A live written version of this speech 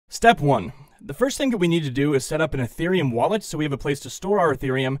Step 1. The first thing that we need to do is set up an Ethereum wallet so we have a place to store our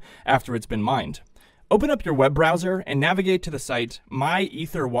Ethereum after it's been mined. Open up your web browser and navigate to the site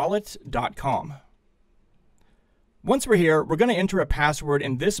myetherwallet.com. Once we're here, we're going to enter a password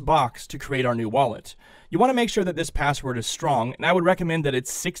in this box to create our new wallet. You want to make sure that this password is strong, and I would recommend that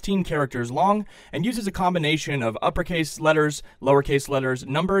it's 16 characters long and uses a combination of uppercase letters, lowercase letters,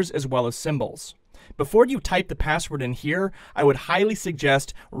 numbers, as well as symbols. Before you type the password in here, I would highly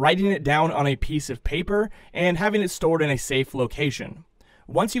suggest writing it down on a piece of paper and having it stored in a safe location.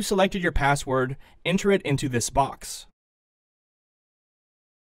 Once you've selected your password, enter it into this box.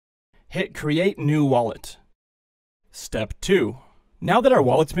 Hit Create New Wallet. Step 2. Now that our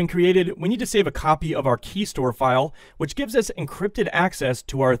wallet's been created, we need to save a copy of our Keystore file, which gives us encrypted access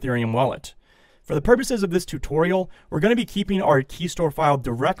to our Ethereum wallet. For the purposes of this tutorial, we're going to be keeping our Keystore file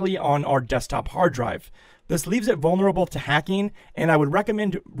directly on our desktop hard drive. This leaves it vulnerable to hacking, and I would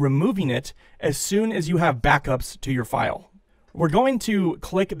recommend removing it as soon as you have backups to your file. We're going to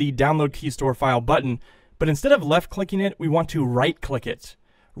click the Download Keystore File button, but instead of left-clicking it, we want to right-click it.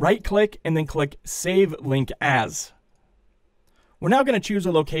 Right-click and then click Save Link As. We're now going to choose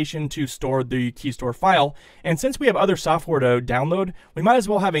a location to store the Keystore file, and since we have other software to download, we might as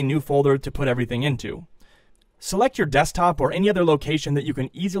well have a new folder to put everything into. Select your desktop or any other location that you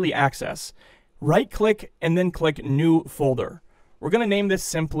can easily access. Right-click and then click New Folder. We're going to name this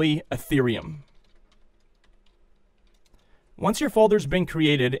simply Ethereum. Once your folder's been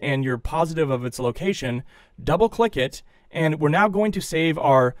created and you're positive of its location, double-click it, and we're now going to save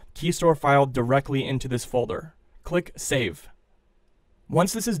our Keystore file directly into this folder. Click Save.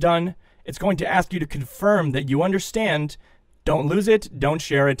 Once this is done, it's going to ask you to confirm that you understand, don't lose it, don't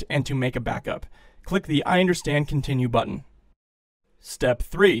share it, and to make a backup. Click the I understand continue button. Step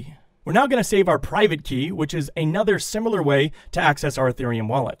 3. We're now going to save our private key, which is another similar way to access our Ethereum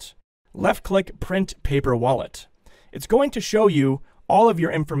wallet. Left-click Print Paper Wallet. It's going to show you all of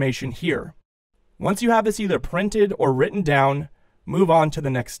your information here. Once you have this either printed or written down, move on to the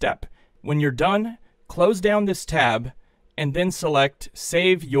next step. When you're done, close down this tab and then select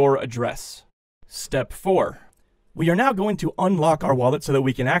Save Your Address. Step 4. We are now going to unlock our wallet so that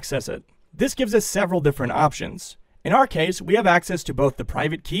we can access it. This gives us several different options. In our case, we have access to both the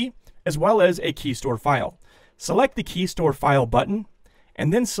private key as well as a Keystore file. Select the Keystore file button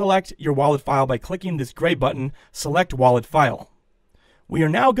and then select your wallet file by clicking this gray button, Select Wallet File. We are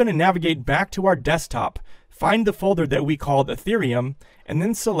now going to navigate back to our desktop, find the folder that we called Ethereum, and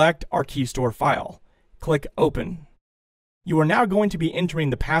then select our Keystore file. Click Open. You are now going to be entering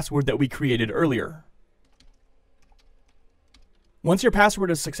the password that we created earlier. Once your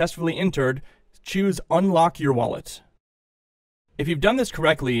password is successfully entered, choose Unlock Your Wallet. If you've done this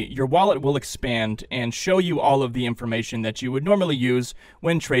correctly, your wallet will expand and show you all of the information that you would normally use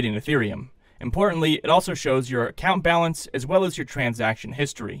when trading Ethereum. Importantly, it also shows your account balance as well as your transaction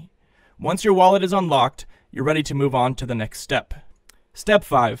history. Once your wallet is unlocked, you're ready to move on to the next step. Step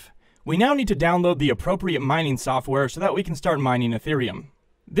 5. We now need to download the appropriate mining software so that we can start mining Ethereum.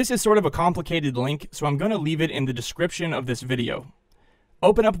 This is sort of a complicated link, so I'm going to leave it in the description of this video.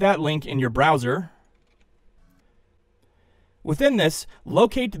 Open up that link in your browser. Within this,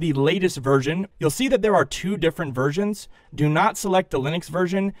 locate the latest version. You'll see that there are 2 different versions. Do not select the Linux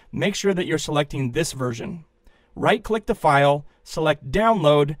version. Make sure that you're selecting this version. Right-click the file, select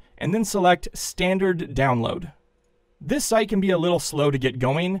Download, and then select Standard Download. This site can be a little slow to get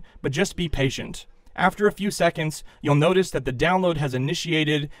going, but just be patient. After a few seconds, you'll notice that the download has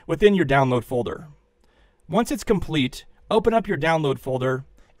initiated within your download folder. Once it's complete, open up your download folder,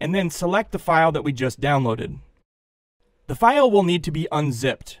 and then select the file that we just downloaded. The file will need to be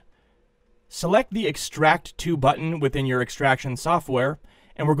unzipped. Select the Extract To button within your extraction software,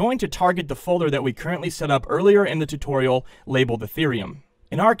 and we're going to target the folder that we currently set up earlier in the tutorial labeled Ethereum.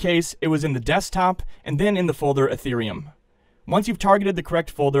 In our case, it was in the desktop and then in the folder Ethereum. Once you've targeted the correct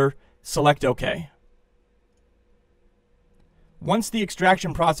folder, select OK. Once the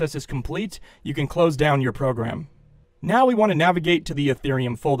extraction process is complete, you can close down your program. Now we want to navigate to the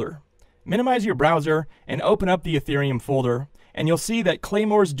Ethereum folder. Minimize your browser and open up the Ethereum folder, and you'll see that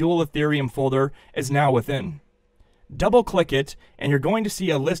Claymore's dual Ethereum folder is now within. Double-click it, and you're going to see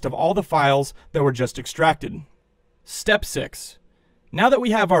a list of all the files that were just extracted. Step 6. Now that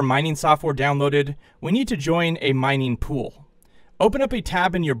we have our mining software downloaded, we need to join a mining pool. Open up a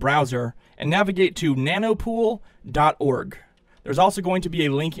tab in your browser and navigate to nanopool.org. There's also going to be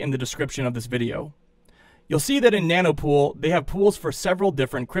a link in the description of this video. You'll see that in Nanopool, they have pools for several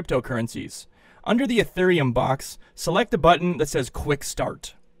different cryptocurrencies. Under the Ethereum box, select the button that says Quick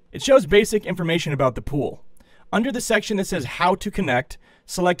Start. It shows basic information about the pool. Under the section that says How to Connect,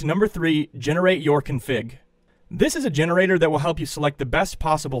 select number 3, Generate Your Config. This is a generator that will help you select the best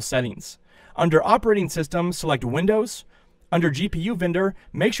possible settings. Under Operating System, select Windows. Under GPU vendor,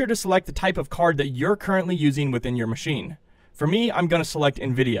 make sure to select the type of card that you're currently using within your machine. For me, I'm going to select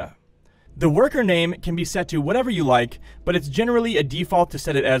NVIDIA. The worker name can be set to whatever you like, but it's generally a default to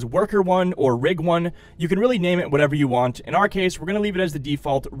set it as Worker1 or Rig1. You can really name it whatever you want. In our case, we're going to leave it as the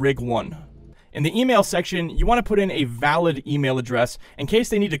default Rig1. In the email section, you want to put in a valid email address in case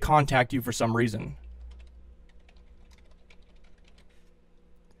they need to contact you for some reason.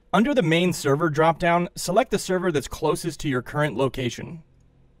 Under the main server dropdown, select the server that's closest to your current location.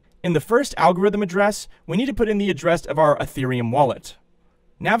 In the first algorithm address, we need to put in the address of our Ethereum wallet.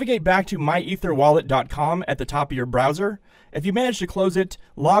 Navigate back to myetherwallet.com at the top of your browser. If you manage to close it,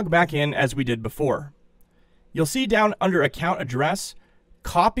 log back in as we did before. You'll see down under account address,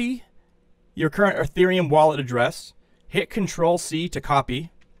 copy your current Ethereum wallet address, hit Control-C to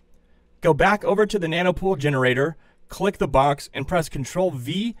copy, go back over to the nanopool generator, click the box, and press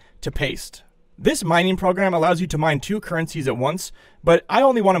Control-V to paste. This mining program allows you to mine 2 currencies at once, but I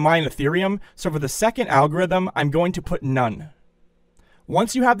only want to mine Ethereum, so for the second algorithm, I'm going to put none.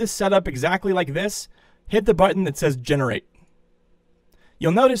 Once you have this set up exactly like this, hit the button that says Generate.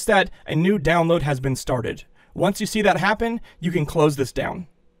 You'll notice that a new download has been started. Once you see that happen, you can close this down.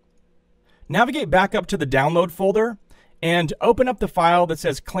 Navigate back up to the download folder and open up the file that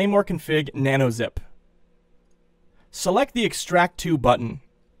says Claymore config nanozip. Select the Extract To button.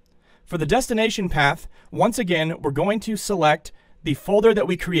 For the destination path, once again, we're going to select the folder that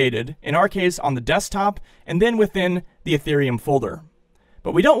we created, in our case on the desktop, and then within the Ethereum folder.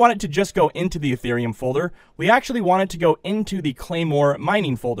 But we don't want it to just go into the Ethereum folder, we actually want it to go into the Claymore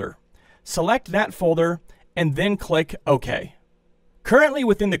mining folder. Select that folder, and then click OK. Currently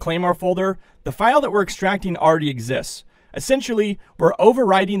within the Claymore folder, the file that we're extracting already exists. Essentially, we're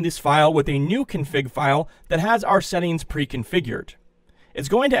overriding this file with a new config file that has our settings pre-configured. It's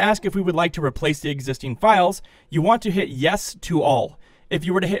going to ask if we would like to replace the existing files. You want to hit yes to all. If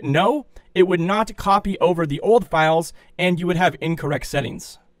you were to hit no, it would not copy over the old files and you would have incorrect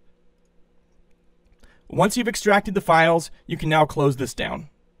settings. Once you've extracted the files, you can now close this down.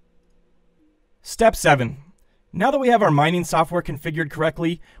 Step 7. Now that we have our mining software configured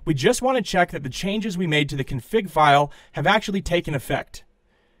correctly, we just want to check that the changes we made to the config file have actually taken effect.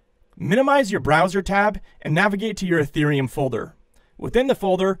 Minimize your browser tab and navigate to your Ethereum folder. Within the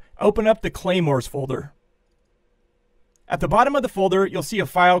folder, open up the Claymores folder. At the bottom of the folder, you'll see a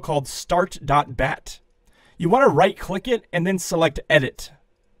file called start.bat. You want to right-click it and then select Edit.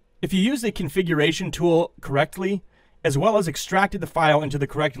 If you use the configuration tool correctly, as well as extracted the file into the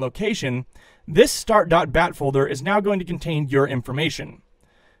correct location, this start.bat folder is now going to contain your information.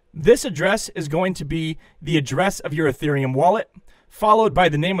 This address is going to be the address of your Ethereum wallet, followed by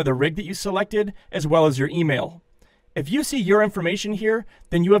the name of the rig that you selected, as well as your email. If you see your information here,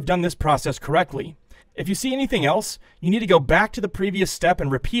 then you have done this process correctly. If you see anything else, you need to go back to the previous step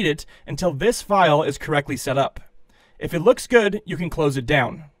and repeat it until this file is correctly set up. If it looks good, you can close it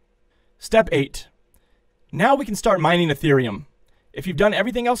down. Step 8. Now we can start mining Ethereum. If you've done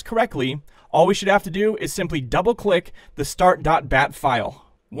everything else correctly, all we should have to do is simply double-click the start.bat file.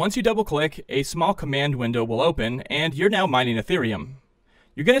 Once you double-click, a small command window will open, and you're now mining Ethereum.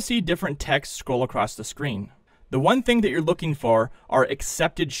 You're going to see different text scroll across the screen. The one thing that you're looking for are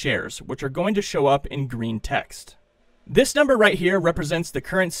accepted shares, which are going to show up in green text. This number right here represents the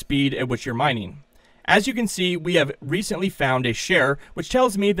current speed at which you're mining. As you can see, we have recently found a share, which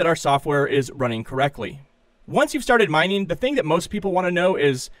tells me that our software is running correctly. Once you've started mining, the thing that most people want to know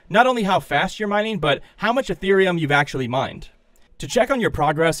is not only how fast you're mining, but how much Ethereum you've actually mined. To check on your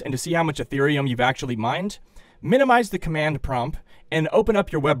progress and to see how much Ethereum you've actually mined, minimize the command prompt and open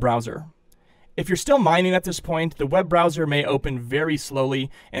up your web browser. If you're still mining at this point, the web browser may open very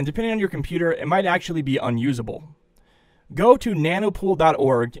slowly, and depending on your computer, it might actually be unusable. Go to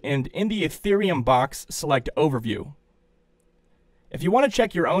nanopool.org and in the Ethereum box, select Overview. If you want to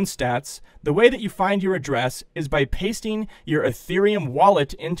check your own stats, the way that you find your address is by pasting your Ethereum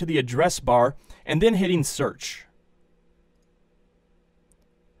wallet into the address bar and then hitting search.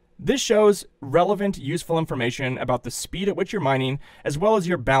 This shows relevant, useful information about the speed at which you're mining, as well as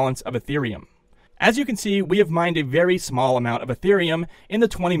your balance of Ethereum. As you can see, we have mined a very small amount of Ethereum in the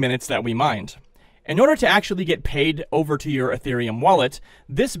 20 minutes that we mined. In order to actually get paid over to your Ethereum wallet,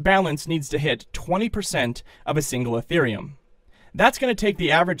 this balance needs to hit 20% of a single Ethereum. That's going to take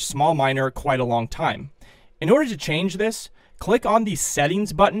the average small miner quite a long time. In order to change this, click on the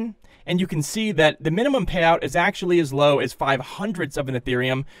Settings button, and you can see that the minimum payout is actually as low as 0.05 of an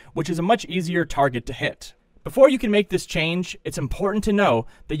Ethereum, which is a much easier target to hit. Before you can make this change, it's important to know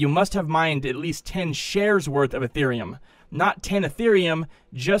that you must have mined at least 10 shares worth of Ethereum. Not 10 Ethereum,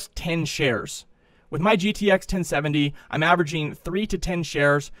 just 10 shares. With my GTX 1070, I'm averaging 3 to 10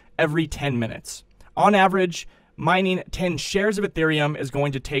 shares every 10 minutes. On average, mining 10 shares of Ethereum is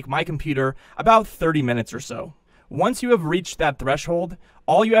going to take my computer about 30 minutes or so. Once you have reached that threshold,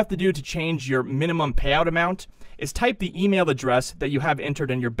 all you have to do to change your minimum payout amount is type the email address that you have entered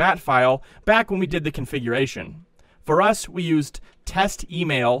in your BAT file back when we did the configuration. For us, we used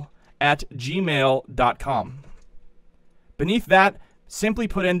testemail@gmail.com. Beneath that, simply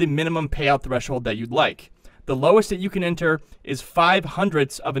put in the minimum payout threshold that you'd like. The lowest that you can enter is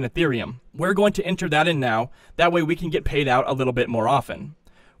 5/100ths of an Ethereum. We're going to enter that in now. That way we can get paid out a little bit more often.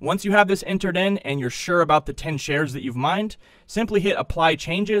 Once you have this entered in and you're sure about the 10 shares that you've mined, simply hit apply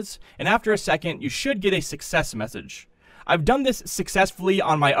changes, and after a second, you should get a success message. I've done this successfully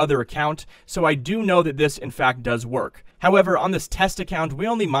on my other account, so I do know that this in fact does work. However, on this test account, we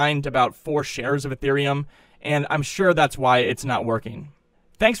only mined about 4 shares of Ethereum, and I'm sure that's why it's not working.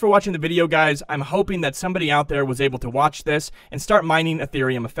 Thanks for watching the video, guys. I'm hoping that somebody out there was able to watch this and start mining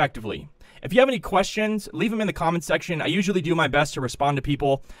Ethereum effectively. If you have any questions, leave them in the comments section. I usually do my best to respond to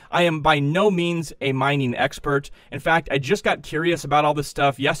people. I am by no means a mining expert. In fact, I just got curious about all this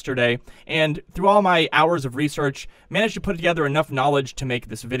stuff yesterday, and through all my hours of research, managed to put together enough knowledge to make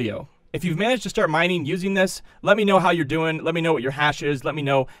this video. If you've managed to start mining using this, let me know how you're doing. Let me know what your hash is. Let me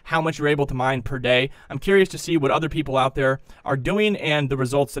know how much you're able to mine per day. I'm curious to see what other people out there are doing and the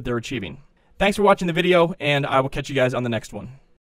results that they're achieving. Thanks for watching the video, and I will catch you guys on the next one.